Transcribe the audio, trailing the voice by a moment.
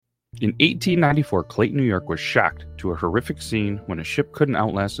In 1894, Clayton, New York was shocked to a horrific scene when a ship couldn't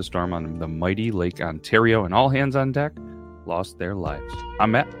outlast a storm on the mighty Lake Ontario, and all hands on deck lost their lives. I'm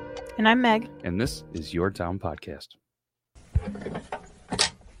Matt. And I'm Meg. And this is Your Town Podcast.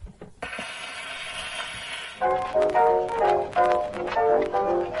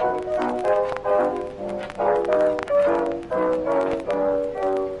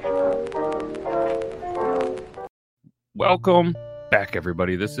 Welcome back,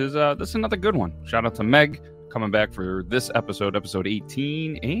 everybody. This is another good one. Shout out to Meg coming back for this episode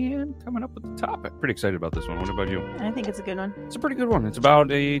 18, and coming up with the topic. Pretty excited about this one. What about you? I think it's a good one. It's a pretty good one. It's about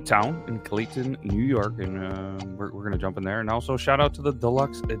a town in Clayton, New York, and we're going to jump in there. And also shout out to the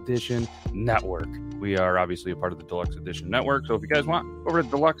Deluxe Edition Network. We are obviously a part of the Deluxe Edition Network, so if you guys want, over to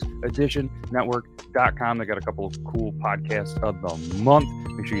deluxeeditionnetwork.com. They got a couple of cool podcasts of the month.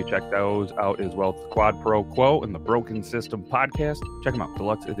 Make sure you check those out as well. The Quad Pro Quo and the Broken System podcast. Check them out,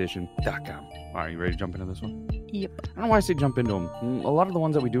 deluxeedition.com. All right, you ready to jump into this one? Yep. I don't know why I say jump into them. A lot of the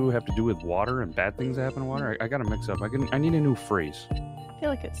ones that we do have to do with water and bad things that happen in water. I got to mix up. I need a new phrase. I feel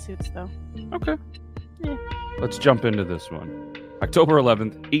like it suits, though. Okay. Yeah. Let's jump into this one. October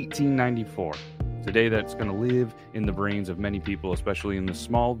 11th, 1894. It's a day that's going to live in the brains of many people, especially in the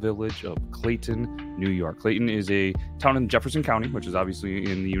small village of Clayton, New York. Clayton is a town in Jefferson County, which is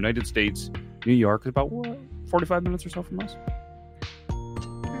obviously in the United States. New York is about, 45 minutes or so from us?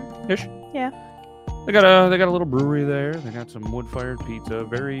 Ish? Yeah. They got a little brewery there. They got some wood-fired pizza.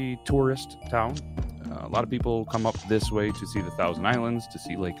 Very tourist town. A lot of people come up this way to see the Thousand Islands, to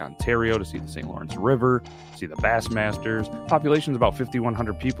see Lake Ontario, to see the St. Lawrence River, to see the Bassmasters. Population is about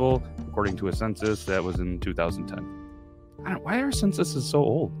 5,100 people, according to a census that was in 2010. Why are censuses so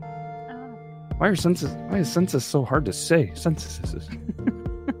old? Why is census so hard to say? Censuses.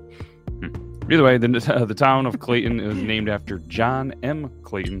 Either way, the town of Clayton is named after John M.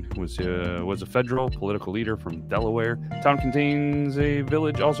 Clayton, who was a federal political leader from Delaware. The town contains a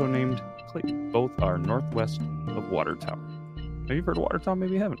village also named Clayton. Both are northwest of Watertown. Maybe you've heard of Watertown,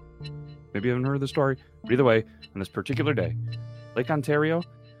 maybe you haven't. Maybe you haven't heard of the story. But either way, on this particular day, Lake Ontario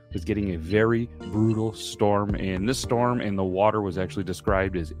was getting a very brutal storm, and this storm and the water was actually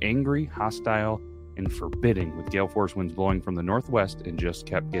described as angry, hostile, and forbidding, with gale force winds blowing from the northwest and just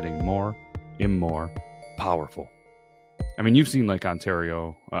kept getting more and more powerful. I mean, you've seen Lake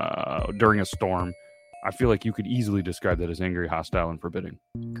Ontario during a storm. I feel like you could easily describe that as angry, hostile, and forbidding.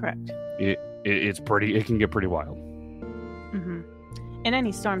 Correct. It can get pretty wild. Mm-hmm. And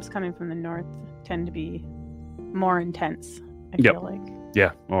any storms coming from the north tend to be more intense, I feel like.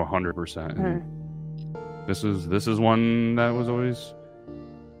 Yeah, 100%. Mm-hmm. This is one that was always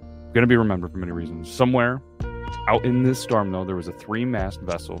going to be remembered for many reasons. Somewhere out in this storm, though, there was a 3-mast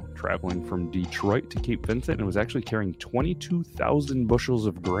vessel traveling from Detroit to Cape Vincent, and it was actually carrying 22,000 bushels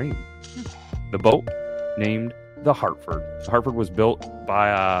of grain. The boat, named the Hartford. The Hartford was built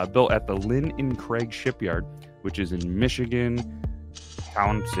at the Lynn and Craig shipyard, which is in Michigan,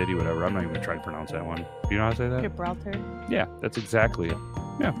 town, city, whatever. I'm not even going to try to pronounce that one. Do you know how to say that? Gibraltar. Yeah, that's exactly it.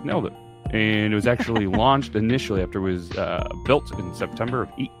 Yeah, nailed it. And it was actually launched initially after it was built in September of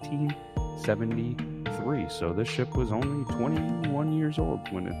 1873. So this ship was only 21 years old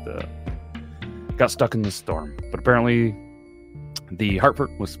when it got stuck in the storm. But apparently the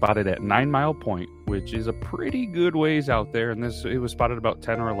Hartford was spotted at 9 Mile Point, which is a pretty good ways out there. And it was spotted about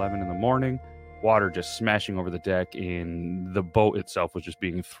 10 or 11 in the morning. Water just smashing over the deck, and the boat itself was just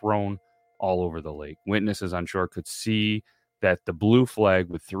being thrown all over the lake. Witnesses on shore could see that the blue flag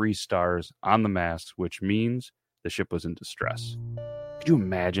with 3 stars on the mast, which means the ship was in distress. Could you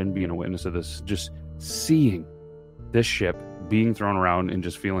imagine being a witness of this, just seeing this ship being thrown around and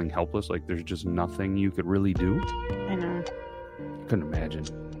just feeling helpless, like there's just nothing you could really do? I know. Couldn't imagine.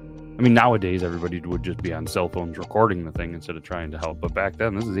 I mean, nowadays everybody would just be on cell phones recording the thing instead of trying to help. But back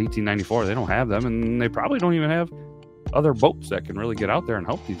then, this is 1894. They don't have them, and they probably don't even have other boats that can really get out there and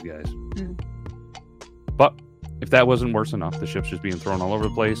help these guys. Mm. But if that wasn't worse enough, the ship's just being thrown all over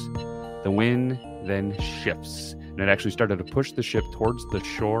the place. The wind then shifts, and it actually started to push the ship towards the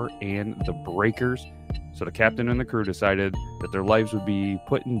shore and the breakers. So the captain and the crew decided that their lives would be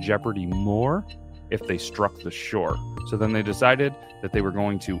put in jeopardy more if they struck the shore. So then they decided that they were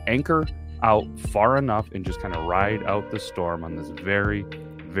going to anchor out far enough and just kind of ride out the storm on this very,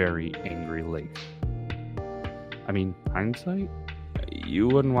 very angry lake. I mean, hindsight, you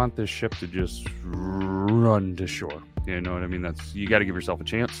wouldn't want this ship to just run to shore. You know what I mean? You got to give yourself a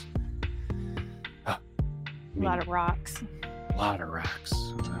chance. A lot of rocks.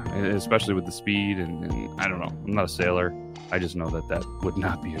 Especially with the speed, and I don't know. I'm not a sailor. I just know that would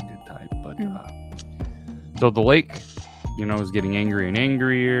not be a good time. But so the lake was getting angrier and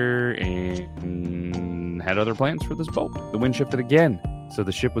angrier and had other plans for this boat. The wind shifted again, so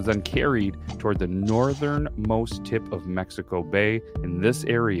the ship was then carried toward the northernmost tip of Mexico Bay. And this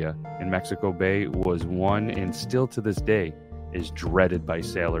area in Mexico Bay was one, and still to this day, is dreaded by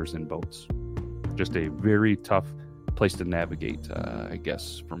sailors and boats. Just a very tough place to navigate, I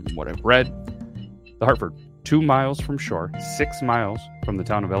guess, from what I've read. The Hartford, 2 miles from shore, 6 miles from the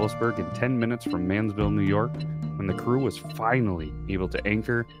town of Ellisburg, and 10 minutes from Mansville, New York, when the crew was finally able to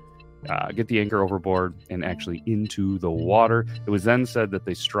anchor, get the anchor overboard and actually into the water. It was then said that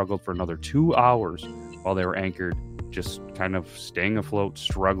they struggled for another 2 hours while they were anchored, just kind of staying afloat,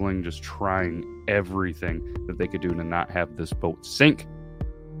 struggling, just trying everything that they could do to not have this boat sink.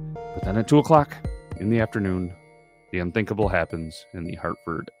 But then at 2 o'clock in the afternoon, the unthinkable happens and the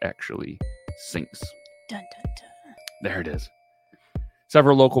Hartford actually sinks. Dun, dun, dun. There it is.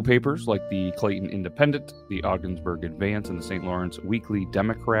 Several local papers like the Clayton Independent, the Ogdensburg Advance, and the St. Lawrence Weekly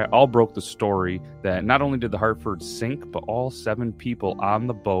Democrat all broke the story that not only did the Hartford sink, but all 7 people on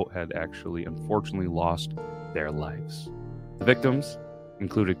the boat had actually unfortunately lost their lives. The victims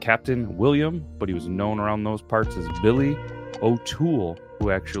included Captain William, but he was known around those parts as Billy O'Toole, who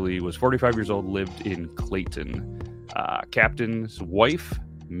actually was 45 years old, lived in Clayton. Captain's wife,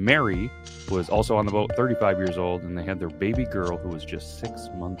 Mary, was also on the boat, 35 years old, and they had their baby girl who was just 6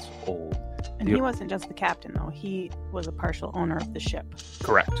 months old. And he wasn't just the captain, though. He was a partial owner of the ship.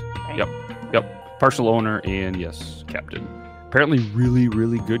 Correct. Right? Yep. Partial owner and, yes, captain. Apparently really,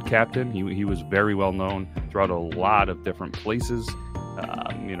 really good captain. He was very well known throughout a lot of different places.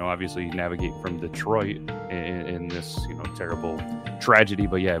 Obviously navigate from Detroit in this, terrible tragedy.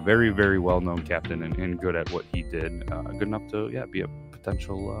 But yeah, very, very well-known captain and good at what he did. Good enough to, be a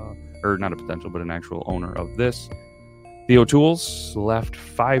potential, or not a potential, but an actual owner of this. The O'Tooles left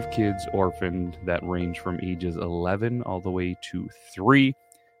 5 kids orphaned that range from ages 11 all the way to 3.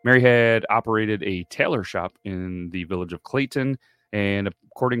 Mary had operated a tailor shop in the village of Clayton, and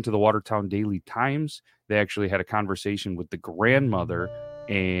according to the Watertown Daily Times, they actually had a conversation with the grandmother,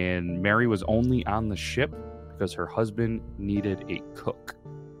 and Mary was only on the ship because her husband needed a cook.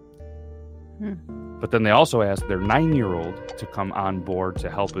 But then they also asked their 9-year-old to come on board to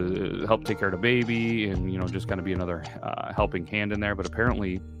help take care of the baby and, just kind of be another helping hand in there. But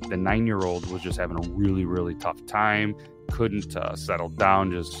apparently the 9-year-old was just having a really, really tough time, couldn't settle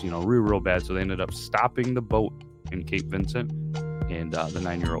down, just, real bad. So they ended up stopping the boat in Cape Vincent, and the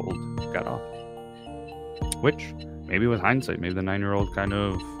 9-year-old got off. Which, maybe with hindsight, maybe the 9-year-old kind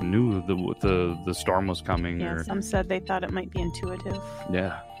of knew the storm was coming. Yeah, some said they thought it might be intuitive.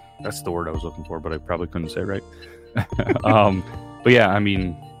 Yeah. That's the word I was looking for, but I probably couldn't say it right. But yeah,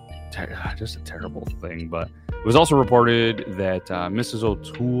 just a terrible thing. But it was also reported that Mrs.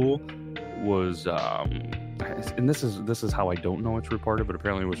 O'Toole was, and this is how I don't know it's reported, but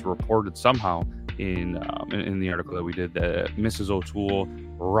apparently it was reported somehow in the article that we did that Mrs. O'Toole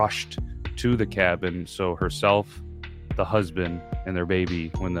rushed to the cabin so herself, the husband, and their baby,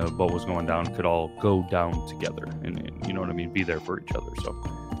 when the boat was going down, could all go down together and you know what I mean, be there for each other. So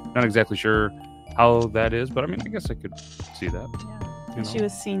not exactly sure how that is, but I guess I could see that. Yeah. She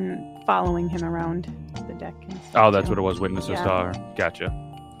was seen following him around the deck. And stuff, oh, that's what it was. Witnesses saw her. Gotcha.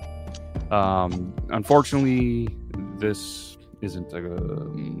 Unfortunately, this isn't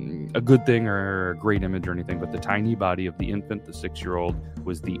a good thing or a great image or anything, but the tiny body of the infant, the 6-year-old,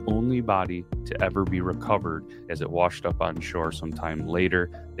 was the only body to ever be recovered as it washed up on shore sometime later.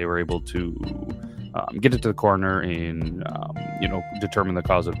 They were able to get it to the coroner and, determine the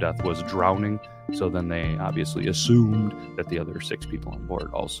cause of death was drowning. So then they obviously assumed that the other 6 people on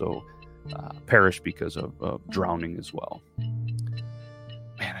board also perished because of drowning as well.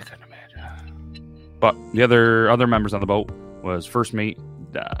 Man, I couldn't imagine. But the other members on the boat was first mate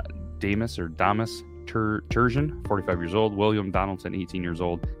Damus Turgeon, 45 years old, William Donaldson, 18 years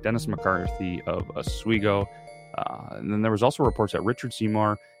old, Dennis McCarthy of Oswego. And then there was also reports that Richard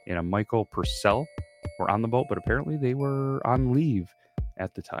Seymour and a Michael Purcell were on the boat, but apparently they were on leave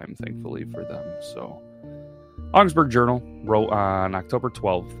at the time, thankfully for them. So, Augsburg Journal wrote on October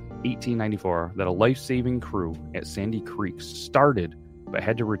 12th, 1894, that a life-saving crew at Sandy Creek started but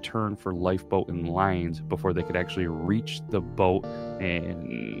had to return for lifeboat and lines before they could actually reach the boat,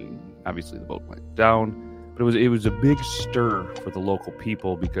 and obviously the boat went down. But it was a big stir for the local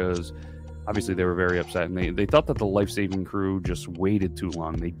people because obviously they were very upset, and they thought that the life-saving crew just waited too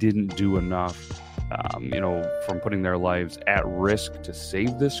long. They didn't do enough, from putting their lives at risk to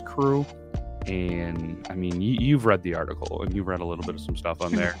save this crew. And you've read the article and you've read a little bit of some stuff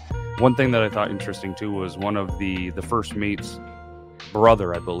on there. One thing that I thought interesting too was one of the first mate's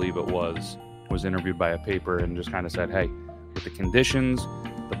brother, I believe it was interviewed by a paper and just kind of said, hey, with the conditions,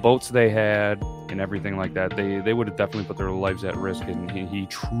 the boats they had, and everything like that, they would have definitely put their lives at risk. And he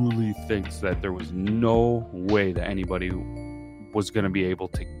truly thinks that there was no way that anybody was going to be able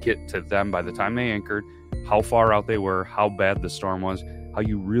to get to them by the time they anchored, how far out they were, how bad the storm was, how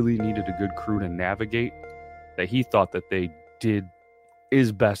you really needed a good crew to navigate, that he thought that they did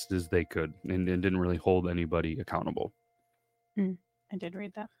as best as they could and didn't really hold anybody accountable. I did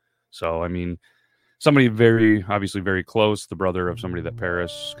read that. So, I mean, somebody obviously very close, the brother of somebody that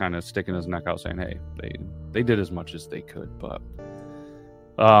perished, kind of sticking his neck out saying, hey, they did as much as they could. But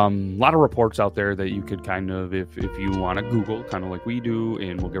a lot of reports out there that you could kind of, if you want to Google, kind of like we do,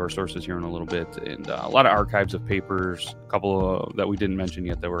 and we'll give our sources here in a little bit, and a lot of archives of papers, a couple that we didn't mention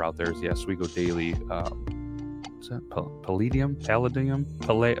yet that were out there is the Oswego Daily, what's that? Palladium,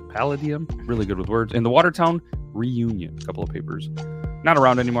 really good with words, and the Watertown Reunion, a couple of papers. Not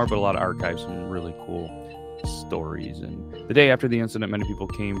around anymore, but a lot of archives, some really cool stories. And the day after the incident, many people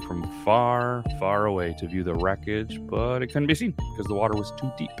came from far, far away to view the wreckage, but it couldn't be seen because the water was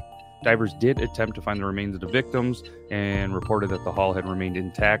too deep. Divers did attempt to find the remains of the victims and reported that the hull had remained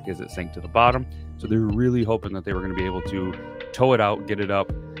intact as it sank to the bottom. So they were really hoping that they were going to be able to tow it out, get it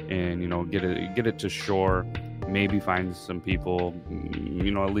up, and get it to shore, maybe find some people,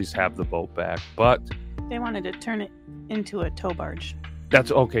 at least have the boat back. But they wanted to turn it into a tow barge. That's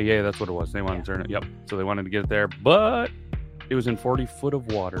okay. Yeah, that's what it was. They wanted to turn it. Yep. So they wanted to get it there, but it was in 40 foot of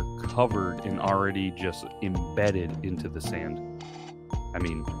water, covered and already just embedded into the sand. I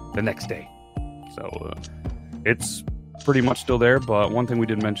mean, the next day. So it's pretty much still there. But one thing we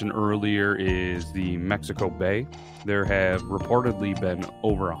did mention earlier is the Mexico Bay. There have reportedly been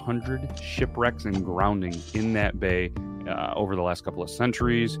over 100 shipwrecks and groundings in that bay over the last couple of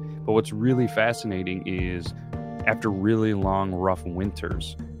centuries. But what's really fascinating is after really long, rough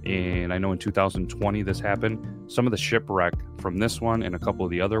winters, and I know in 2020 this happened, some of the shipwreck from this one and a couple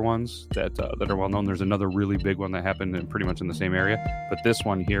of the other ones that are well known, there's another really big one that happened pretty much in the same area, but this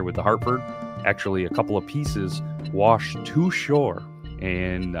one here with the Hartford, actually a couple of pieces washed to shore,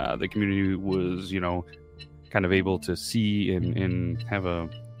 and the community was, kind of able to see and have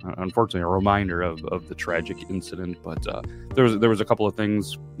unfortunately a reminder of the tragic incident. But there was a couple of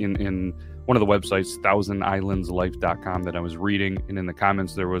things in one of the websites, thousandislandslife.com, that I was reading, and in the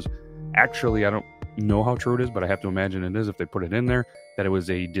comments there was actually, I don't know how true it is, but I have to imagine it is if they put it in there, that it was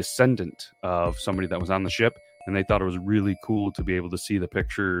a descendant of somebody that was on the ship, and they thought it was really cool to be able to see the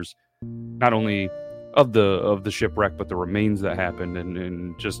pictures, not only of the shipwreck, but the remains that happened,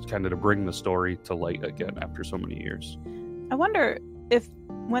 and just kind of to bring the story to light again after so many years. I wonder if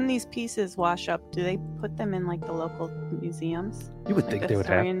when these pieces wash up, do they put them in like the local museums? You would think they would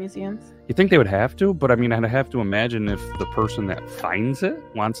have. Museums? You think they would have to, but I mean, I'd have to imagine if the person that finds it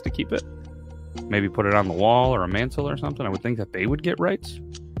wants to keep it, maybe put it on the wall or a mantle or something. I would think that they would get rights,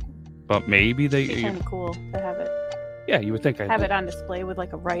 but maybe they. It'd be kind of cool to have it. Yeah, you would think. Have it on display with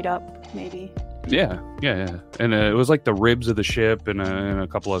like a write-up, maybe. Yeah. And it was like the ribs of the ship and a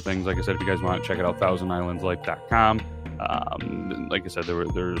couple of things. Like I said, if you guys want to check it out, thousandislandslife.com. Like I said,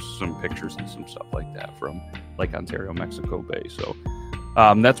 there's some pictures and some stuff like that from Lake Ontario, Mexico Bay. So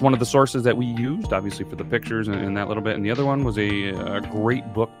that's one of the sources that we used, obviously, for the pictures and that little bit. And the other one was a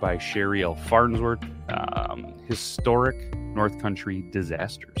great book by Sherry L. Farnsworth, Historic North Country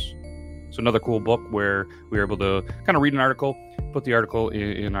Disasters. So another cool book where we were able to kind of read an article, put the article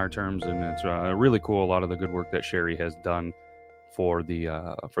in our terms, and it's really cool. A lot of the good work that Sherry has done for the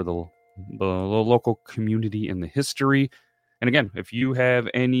local community and the history. And again, if you have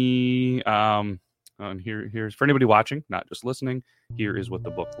any here's for anybody watching, not just listening, here is what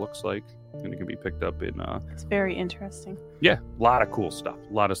the book looks like, and it can be picked up in it's very interesting. Yeah, a lot of cool stuff,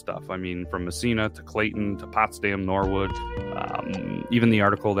 a lot of stuff. I mean, from Messina to Clayton to Potsdam, Norwood, even the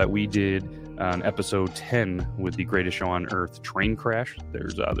article that we did on episode 10 with the Greatest Show on Earth train crash,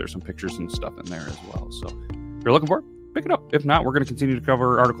 there's some pictures and stuff in there as well. So if you're looking for it, pick it up. If not, we're going to continue to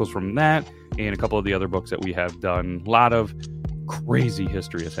cover articles from that and a couple of the other books that we have done. A lot of crazy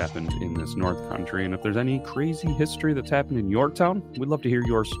history has happened in this North Country, and if there's any crazy history that's happened in your town, we'd love to hear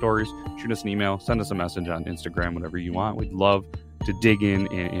your stories. Shoot us an email, send us a message on Instagram, whatever you want. We'd love to dig in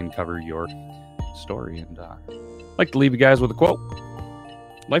and cover your story. And I'd like to leave you guys with a quote.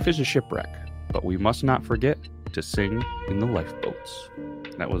 Life is a shipwreck, but we must not forget to sing in the lifeboats.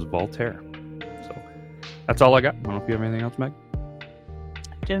 That was Voltaire. So that's all I got. I don't know if you have anything else, Meg.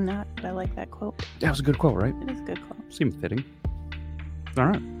 I do not, but I like that quote. That was a good quote, right? It is a good quote. Seemed fitting. All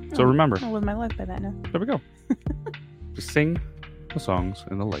right. So remember. I'll live my life by that now. There we go. Just sing the songs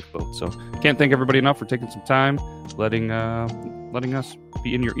in the lifeboat. So can't thank everybody enough for taking some time, letting us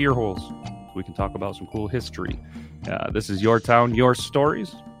be in your ear holes so we can talk about some cool history This is Your Town, Your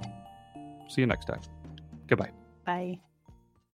Stories. See you next time. Goodbye. Bye.